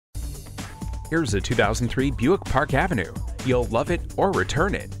Here's a 2003 Buick Park Avenue. You'll love it or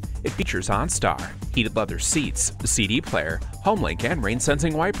return it. It features OnStar, heated leather seats, CD player, HomeLink, and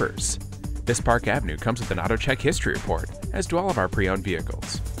rain-sensing wipers. This Park Avenue comes with an AutoCheck history report, as do all of our pre-owned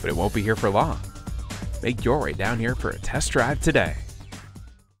vehicles, but it won't be here for long. Make your way down here for a test drive today.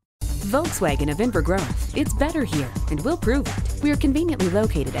 Volkswagen of Inver Grove. It's better here, and we'll prove it. We are conveniently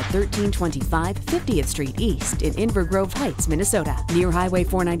located at 1325 50th Street East in Inver Grove Heights, Minnesota, near Highway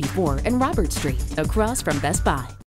 494 and Robert Street, across from Best Buy.